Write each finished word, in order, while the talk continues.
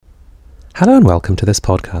Hello and welcome to this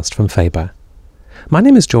podcast from Faber. My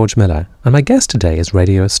name is George Miller, and my guest today is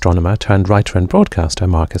radio astronomer turned writer and broadcaster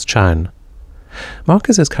Marcus Chown.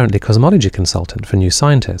 Marcus is currently cosmology consultant for New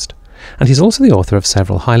Scientist, and he's also the author of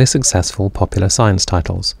several highly successful popular science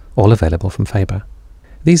titles, all available from Faber.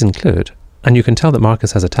 These include, and you can tell that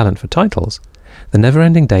Marcus has a talent for titles, The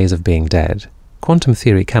Never-Ending Days of Being Dead, Quantum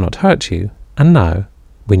Theory Cannot Hurt You, and now,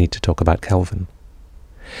 We Need to Talk About Kelvin.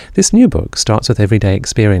 This new book starts with everyday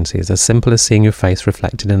experiences as simple as seeing your face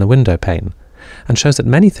reflected in a window pane, and shows that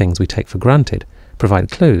many things we take for granted provide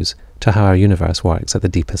clues to how our universe works at the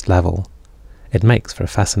deepest level. It makes for a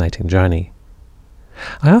fascinating journey.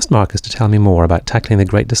 I asked Marcus to tell me more about tackling the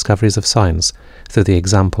great discoveries of science through the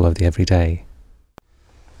example of the everyday.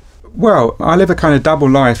 Well, I live a kind of double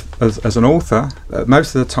life as an author.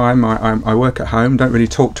 Most of the time I work at home, don't really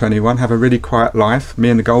talk to anyone, have a really quiet life, me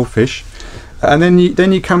and the goldfish. And then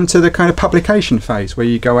you come to the kind of publication phase where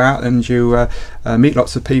you go out and you meet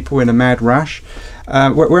lots of people in a mad rush.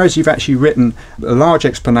 Whereas you've actually written a large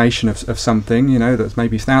explanation of something, you know, that's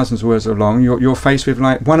maybe thousands of words long, you're faced with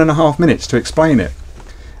like 1.5 minutes to explain it.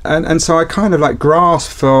 And so I kind of like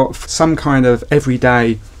grasp for some kind of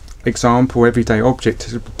everyday example, everyday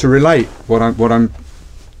object to relate what I'm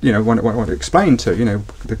you know, what I want to explain to, you know,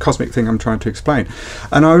 the cosmic thing I'm trying to explain.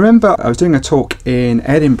 And I remember I was doing a talk in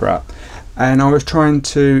Edinburgh, and I was trying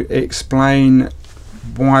to explain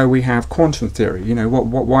why we have quantum theory. You know,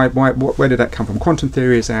 where did that come from? Quantum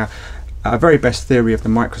theory is our very best theory of the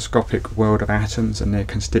microscopic world of atoms and their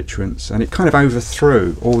constituents, and it kind of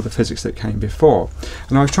overthrew all the physics that came before.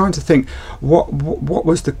 And I was trying to think, what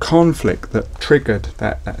was the conflict that triggered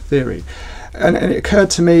that theory? And it occurred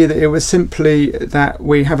to me that it was simply that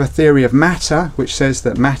we have a theory of matter, which says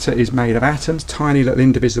that matter is made of atoms, tiny little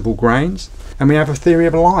indivisible grains, and we have a theory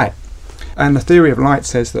of light. And the theory of light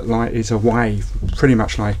says that light is a wave, pretty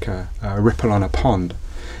much like a ripple on a pond.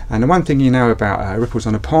 And the one thing you know about ripples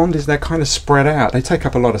on a pond is they're kind of spread out. They take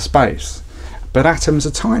up a lot of space. But atoms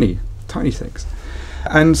are tiny things.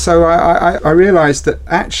 And so I realised that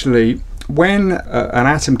actually when an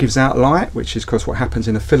atom gives out light, which is of course what happens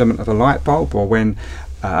in a filament of a light bulb, or when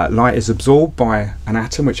light is absorbed by an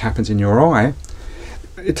atom, which happens in your eye,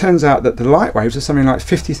 it turns out that the light waves are something like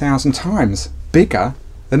 50,000 times bigger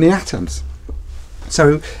than the atoms.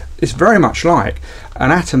 So it's very much like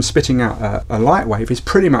an atom spitting out a light wave is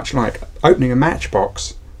pretty much like opening a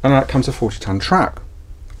matchbox and out comes a 40-ton truck.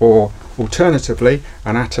 Or alternatively,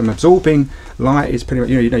 an atom absorbing light is pretty much,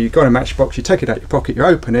 you know, you've got a matchbox, you take it out your pocket, you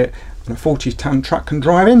open it, and a 40-ton truck can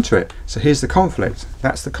drive into it. So here's the conflict.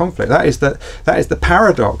 That's the conflict. That is the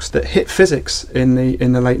paradox that hit physics in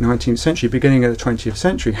the late 19th century, beginning of the 20th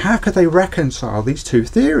century. How could they reconcile these two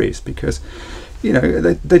theories? Because, you know,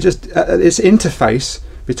 they just this interface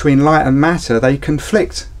between light and matter, they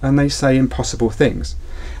conflict and they say impossible things.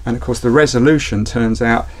 And of course the resolution turns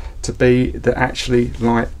out to be that actually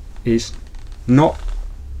light is not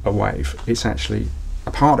a wave, it's actually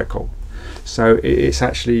a particle. So it's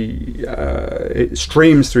actually it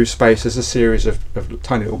streams through space as a series of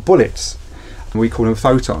tiny little bullets, and we call them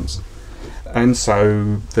photons. And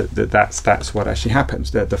so that's what actually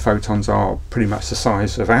happens. The photons are pretty much the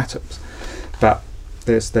size of atoms. But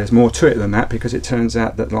there's more to it than that, because it turns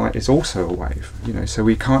out that light is also a wave, you know, so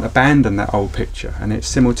we can't abandon that old picture, and it's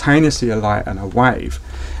simultaneously a light and a wave.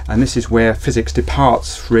 And this is where physics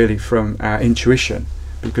departs really from our intuition,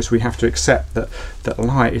 because we have to accept that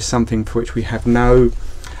light is something for which we have no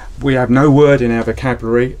word in our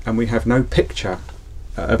vocabulary, and we have no picture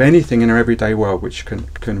of anything in our everyday world which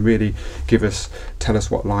can really tell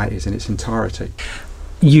us what light is in its entirety.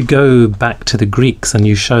 You go back to the Greeks and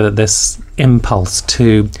you show that this impulse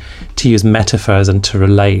to use metaphors and to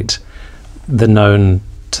relate the known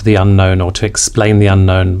to the unknown, or to explain the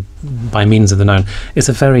unknown by means of the known, is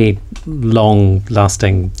a very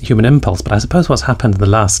long-lasting human impulse. But I suppose what's happened in the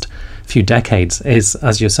last few decades is,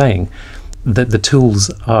 as you're saying, that the tools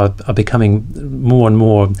are becoming more and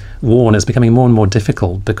more worn. It's becoming more and more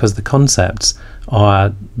difficult because the concepts are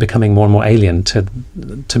becoming more and more alien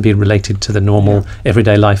to be related to the normal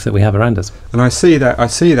everyday life that we have around us. And I see that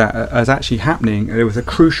as actually happening. There was a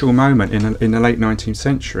crucial moment in the late 19th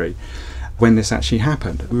century when this actually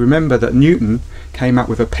happened. We remember that Newton came up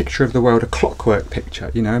with a picture of the world, a clockwork picture.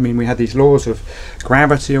 You know, I mean, we had these laws of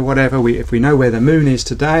gravity or whatever. If we know where the moon is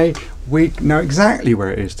today, we know exactly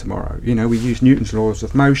where it is tomorrow. You know, we use Newton's laws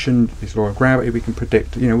of motion, his law of gravity. We can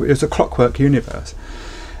predict. You know, it's a clockwork universe.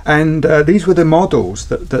 And these were the models,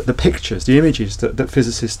 the pictures, the images that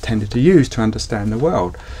physicists tended to use to understand the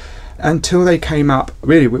world. until they came up,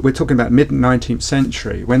 really, we're talking about mid-19th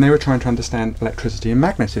century, when they were trying to understand electricity and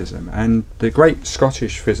magnetism. And the great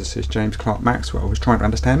Scottish physicist James Clerk Maxwell was trying to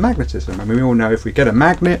understand magnetism. I mean, we all know if we get a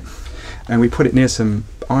magnet and we put it near some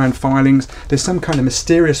iron filings, there's some kind of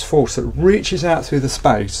mysterious force that reaches out through the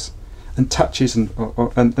space and touches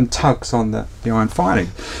and tugs on the iron filing.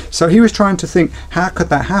 So he was trying to think, how could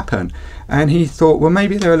that happen? And he thought, well,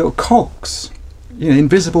 maybe there are little cogs,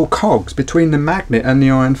 invisible cogs between the magnet and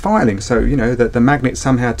the iron filing. So, that the magnet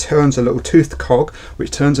somehow turns a little toothed cog,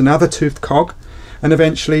 which turns another toothed cog, and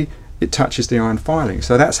eventually it touches the iron filing.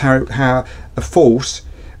 So that's how a force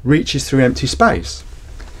reaches through empty space.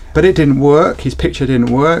 But it didn't work, his picture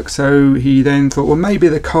didn't work, so he then thought, well, maybe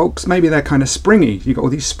the cogs, maybe they're kind of springy. You've got all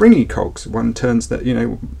these springy cogs. One turns,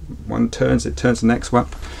 it turns the next one.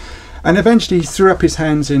 And eventually he threw up his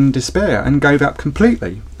hands in despair and gave up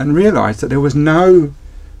completely and realised that there was no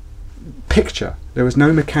picture, there was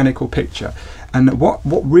no mechanical picture. And what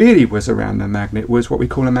really was around the magnet was what we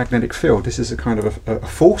call a magnetic field. This is a kind of a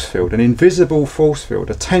force field, an invisible force field,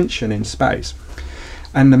 a tension in space.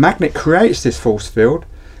 And the magnet creates this force field,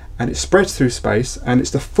 and it spreads through space, and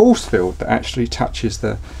it's the force field that actually touches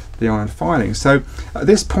the iron filing. So at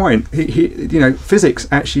this point, physics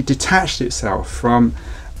actually detached itself from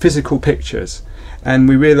physical pictures, and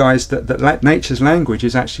we realised that nature's language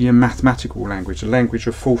is actually a mathematical language, a language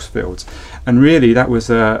of force fields. And really that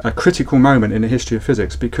was a critical moment in the history of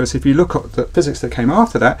physics, because if you look at the physics that came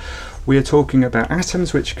after that, we are talking about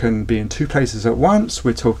atoms which can be in two places at once.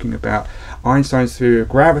 We're talking about Einstein's theory of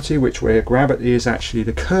gravity, where gravity is actually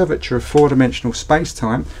the curvature of four-dimensional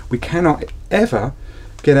space-time. We cannot ever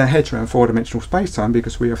get our heads around four-dimensional space-time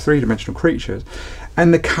because we are three-dimensional creatures.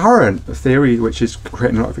 And the current theory, which is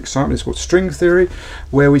creating a lot of excitement, is called string theory,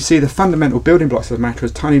 where we see the fundamental building blocks of matter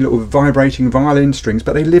as tiny little vibrating violin strings,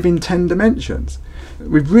 but they live in 10 dimensions.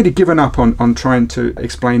 We've really given up on trying to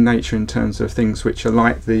explain nature in terms of things which are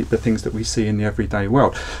like the things that we see in the everyday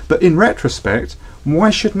world. But in retrospect,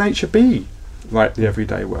 why should nature be like the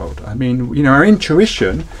everyday world? I mean, our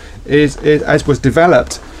intuition is as was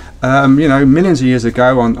developed millions of years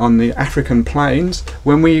ago on the African plains,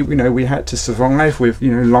 when we had to survive with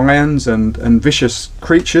lions and vicious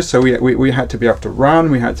creatures. So we had to be able to run,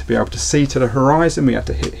 we had to be able to see to the horizon, we had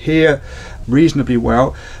to hear reasonably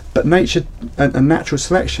well. But nature and natural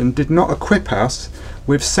selection did not equip us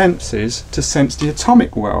with senses to sense the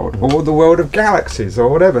atomic world or the world of galaxies or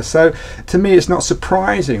whatever. So to me, it's not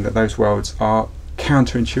surprising that those worlds are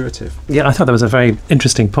counterintuitive. Yeah, I thought that was a very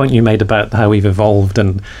interesting point you made about how we've evolved,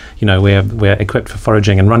 and we're equipped for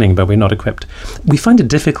foraging and running, but we're not equipped. We find it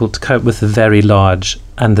difficult to cope with the very large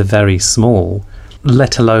and the very small,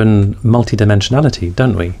 let alone multidimensionality,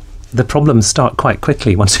 don't we? The problems start quite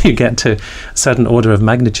quickly once you get to a certain order of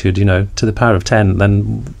magnitude, to the power of 10,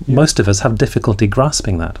 then most of us have difficulty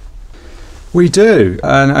grasping that. We do,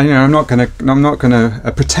 and I'm not going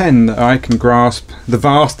to pretend that I can grasp the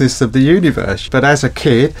vastness of the universe. But as a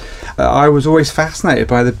kid, I was always fascinated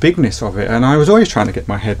by the bigness of it, and I was always trying to get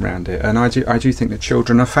my head around it. And I do think that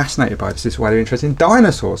children are fascinated by this. This is why they're interested in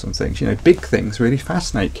dinosaurs and things. Big things really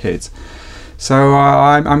fascinate kids. So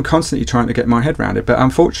I'm constantly trying to get my head around it, but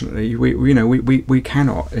unfortunately, we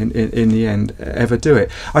cannot in the end ever do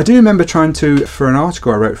it. I do remember for an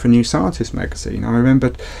article I wrote for New Scientist magazine, I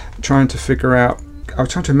remember trying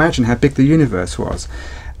to imagine how big the universe was.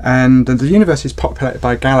 And the universe is populated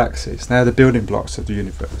by galaxies. They're the building blocks of the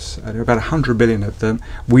universe. There are about 100 billion of them.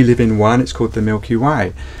 We live in one. It's called the Milky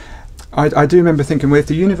Way. I do remember thinking, well, if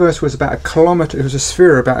the universe was about a kilometre, it was a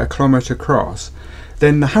sphere about a kilometre across,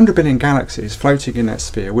 then the 100 billion galaxies floating in that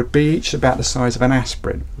sphere would be each about the size of an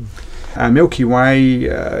aspirin. Our Milky Way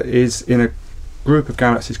is in a group of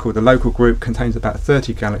galaxies called the Local Group, contains about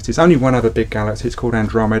 30 galaxies. Only one other big galaxy, it's called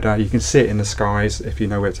Andromeda. You can see it in the skies if you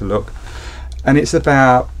know where to look. And it's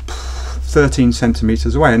about 13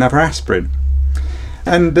 centimetres away, another aspirin.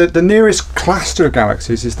 And the nearest cluster of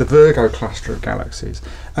galaxies is the Virgo cluster of galaxies,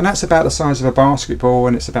 and that's about the size of a basketball,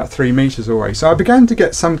 and it's about 3 meters away. So I began to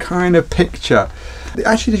get some kind of picture.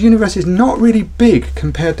 Actually, the universe is not really big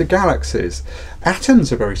compared to galaxies.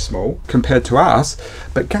 Atoms are very small compared to us,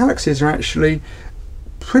 but galaxies are actually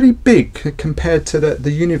pretty big compared to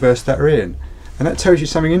the universe that we're in. And that tells you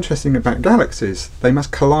something interesting about galaxies. They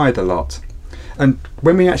must collide a lot. And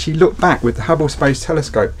when we actually look back with the Hubble Space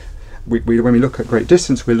Telescope, when we look at great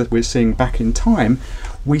distance, we're seeing back in time,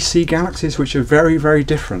 we see galaxies which are very, very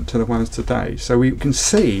different to the ones today. So we can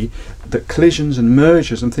see that collisions and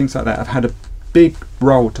mergers and things like that have had a big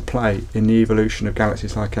role to play in the evolution of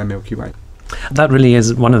galaxies like our Milky Way. That really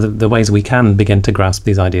is one of the ways we can begin to grasp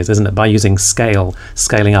these ideas, isn't it? By using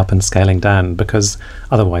scaling up and scaling down, because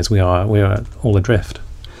otherwise we are all adrift.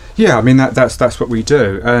 Yeah, I mean that's what we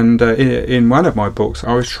do. And in one of my books,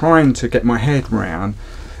 I was trying to get my head around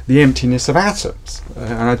the emptiness of atoms,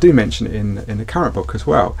 and I do mention it in the current book as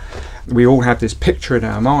well. We all have this picture in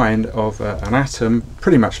our mind of an atom,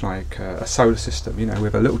 pretty much like a solar system,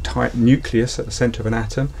 with a little tight nucleus at the centre of an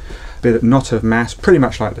atom, a bit knot of mass, pretty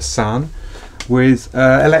much like the sun, with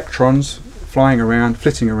electrons flying around,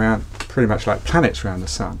 flitting around, pretty much like planets around the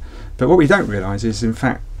sun. But what we don't realise is, in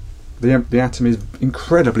fact, the atom is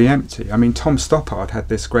incredibly empty. I mean, Tom Stoppard had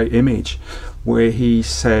this great image where he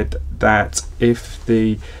said that if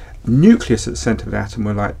the nucleus at the centre of the atom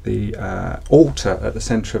were like the altar at the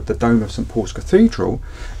centre of the dome of St Paul's Cathedral,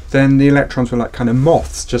 then the electrons were like kind of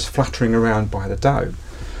moths just fluttering around by the dome.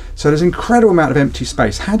 So there's an incredible amount of empty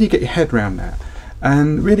space. How do you get your head around that?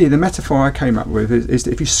 And really the metaphor I came up with is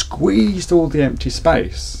that if you squeezed all the empty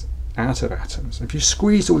space out of atoms, if you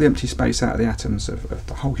squeezed all the empty space out of the atoms of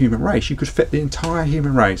the whole human race, you could fit the entire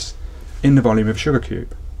human race in the volume of a sugar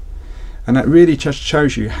cube. And that really just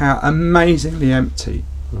shows you how amazingly empty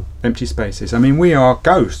space is. I mean, we are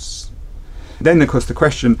ghosts. Then of course the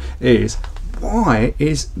question is, why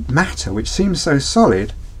is matter, which seems so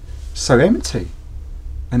solid, so empty?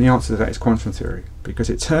 And the answer to that is quantum theory, because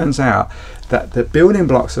it turns out that the building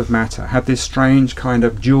blocks of matter have this strange kind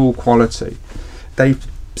of dual quality. They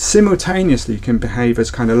simultaneously can behave as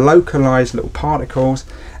kind of localized little particles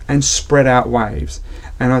and spread out waves.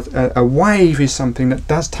 And a wave is something that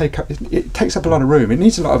does it takes up a lot of room. It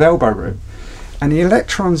needs a lot of elbow room. And the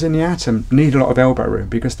electrons in the atom need a lot of elbow room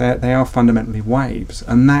because they are fundamentally waves.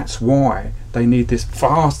 And that's why they need this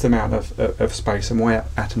vast amount of space and why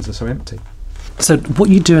atoms are so empty. So what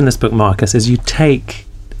you do in this book, Marcus, is you take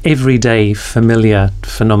everyday familiar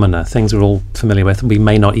phenomena, things we're all familiar with, we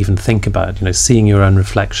may not even think about, seeing your own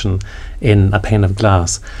reflection in a pane of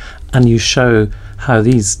glass, and you show how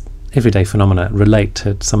these everyday phenomena relate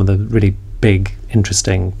to some of the really big,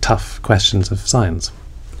 interesting, tough questions of science.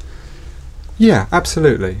 Yeah,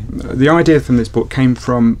 absolutely. The idea from this book came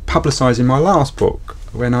from publicising my last book,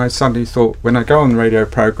 when I suddenly thought, when I go on radio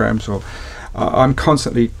programmes, or I'm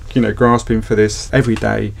constantly grasping for this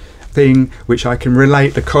everyday thing which I can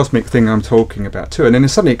relate the cosmic thing I'm talking about to, and then it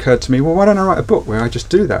suddenly occurred to me, well, why don't I write a book where I just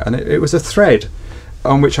do that? And it was a thread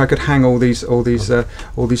on which I could hang all these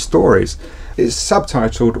stories. It's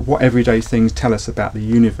subtitled "What Everyday Things Tell Us About the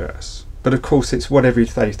Universe," but of course it's what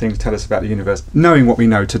everyday things tell us about the universe, knowing what we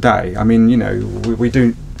know today. I mean, you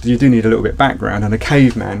do need a little bit of background, and a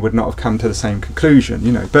caveman would not have come to the same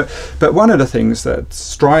conclusion, But one of the things that's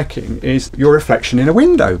striking is your reflection in a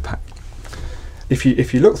window pane. If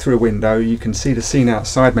you look through a window, you can see the scene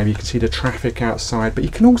outside, maybe you can see the traffic outside, but you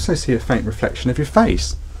can also see a faint reflection of your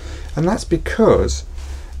face. And that's because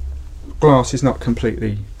glass is not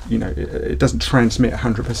completely, it doesn't transmit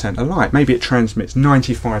 100% of light. Maybe it transmits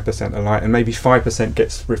 95% of light, and maybe 5%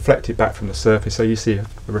 gets reflected back from the surface, so you see a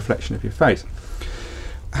reflection of your face.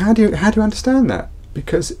 How do you understand that?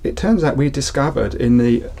 Because it turns out we discovered in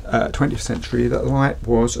the 20th century that light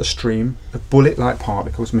was a stream of bullet-like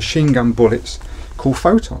particles, machine gun bullets, called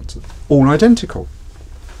photons, all identical.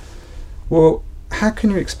 Well, how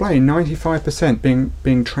can you explain 95%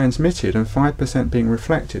 being transmitted and 5% being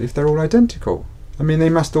reflected if they're all identical? I mean, they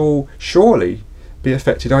must all surely be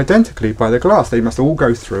affected identically by the glass. They must all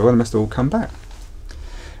go through and must all come back.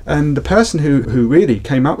 And the person who really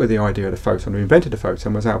came up with the idea of the photon, who invented the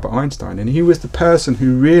photon, was Albert Einstein. And he was the person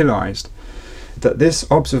who realised that this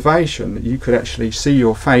observation, that you could actually see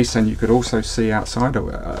your face and you could also see outside of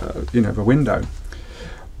a window,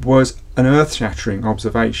 was an earth-shattering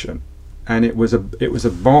observation. And it was a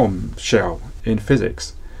bombshell in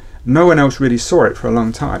physics. No one else really saw it for a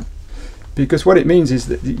long time, because what it means is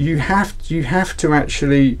that you have to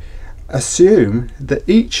actually assume that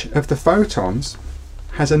each of the photons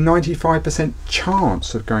has a 95%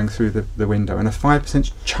 chance of going through the window and a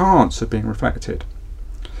 5% chance of being reflected.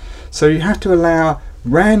 So you have to allow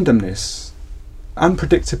randomness,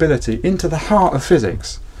 unpredictability into the heart of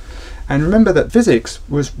physics. And remember that physics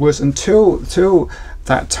was until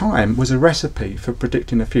that time was a recipe for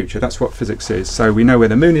predicting the future. That's what physics is. So we know where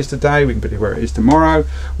the moon is today, we can predict where it is tomorrow.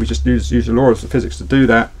 We just use the laws of physics to do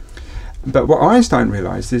that. But what Einstein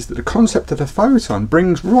realised is that the concept of the photon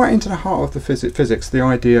brings right into the heart of the physics the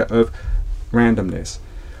idea of randomness.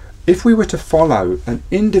 If we were to follow an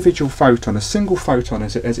individual photon, a single photon,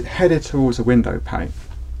 as it headed towards a window pane,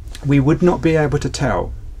 we would not be able to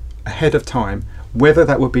tell ahead of time whether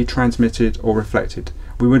that would be transmitted or reflected.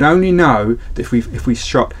 We would only know that if we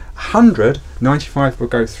shot 100, 95 would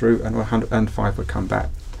go through and 105 would come back.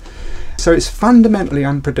 So it's fundamentally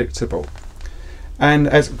unpredictable. And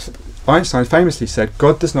as Einstein famously said,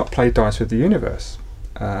 God does not play dice with the universe.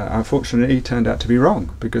 Unfortunately, he turned out to be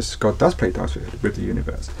wrong, because God does play dice with the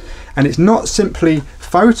universe. And it's not simply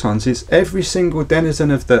photons, it's every single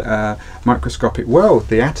denizen of the microscopic world.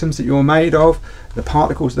 The atoms that you're made of, the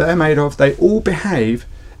particles they're made of, they all behave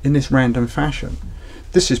in this random fashion.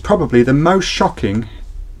 This is probably the most shocking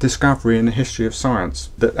discovery in the history of science,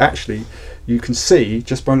 that actually you can see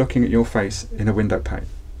just by looking at your face in a window pane.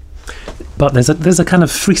 But there's a kind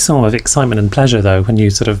of frisson of excitement and pleasure, though, when you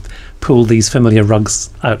sort of pull these familiar rugs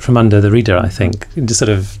out from under the reader, I think. Just sort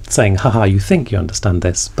of saying, haha, you think you understand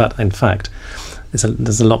this, but in fact,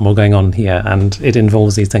 there's a lot more going on here, and it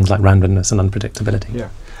involves these things like randomness and unpredictability. Yeah.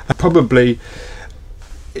 And probably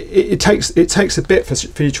it takes a bit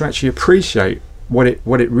for you to actually appreciate what it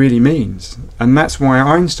really means. And that's why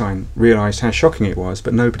Einstein realised how shocking it was,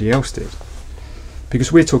 but nobody else did.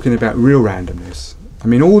 Because we're talking about real randomness. I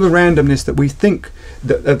mean, all the randomness that we think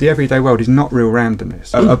that of the everyday world is not real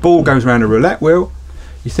randomness. A ball goes around a roulette wheel.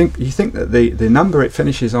 You think that the number it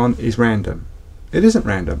finishes on is random. It isn't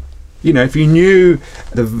random. You know, if you knew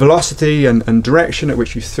the velocity and direction at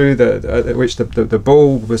which you threw at which the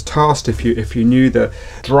ball was tossed, if you knew the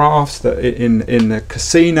drafts that in the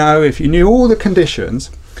casino, if you knew all the conditions,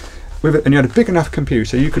 and you had a big enough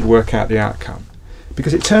computer, you could work out the outcome.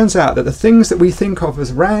 Because it turns out that the things that we think of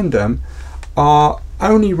as random are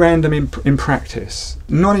only random in practice,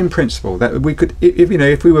 not in principle. That we could,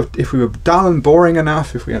 if we were dull and boring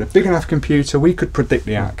enough, if we had a big enough computer, we could predict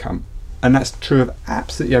the outcome, and that's true of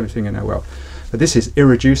absolutely everything in our world. But this is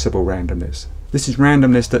irreducible randomness. This is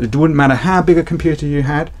randomness that it wouldn't matter how big a computer you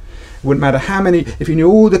had, it wouldn't matter how many. If you knew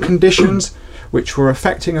all the conditions which were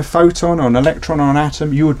affecting a photon or an electron or an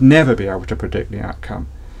atom, you would never be able to predict the outcome.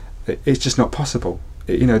 It's just not possible.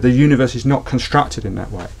 The universe is not constructed in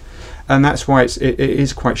that way. And that's why it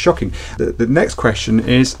is quite shocking. The next question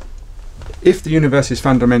is, if the universe is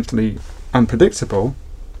fundamentally unpredictable,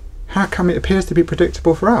 how come it appears to be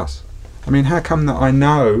predictable for us? I mean, how come that I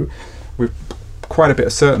know with quite a bit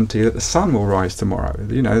of certainty that the sun will rise tomorrow?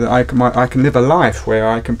 That I can live a life where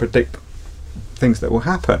I can predict things that will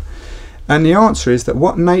happen. And the answer is that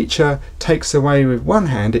what nature takes away with one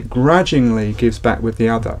hand, it grudgingly gives back with the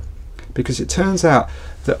other. Because it turns out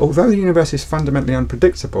that although the universe is fundamentally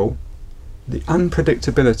unpredictable, the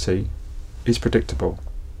unpredictability is predictable.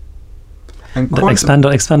 And expand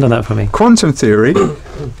on that for me. Quantum theory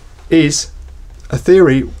is a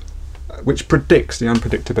theory which predicts the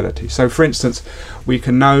unpredictability. So, for instance, we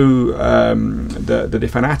can know that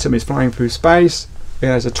if an atom is flying through space, it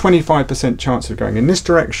has a 25% chance of going in this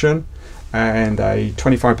direction, and a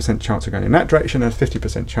 25% chance of going in that direction, and a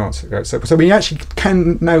 50% chance of going. So we actually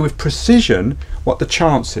can know with precision what the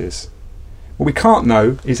chance is. What we can't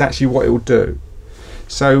know is actually what it will do.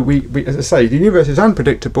 So we, as I say, the universe is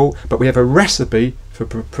unpredictable, but we have a recipe for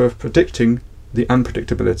predicting the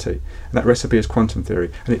unpredictability. And that recipe is quantum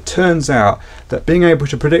theory. And it turns out that being able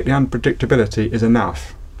to predict the unpredictability is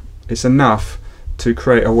enough. It's enough to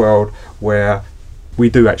create a world where we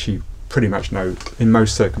do actually pretty much know in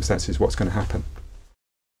most circumstances what's going to happen.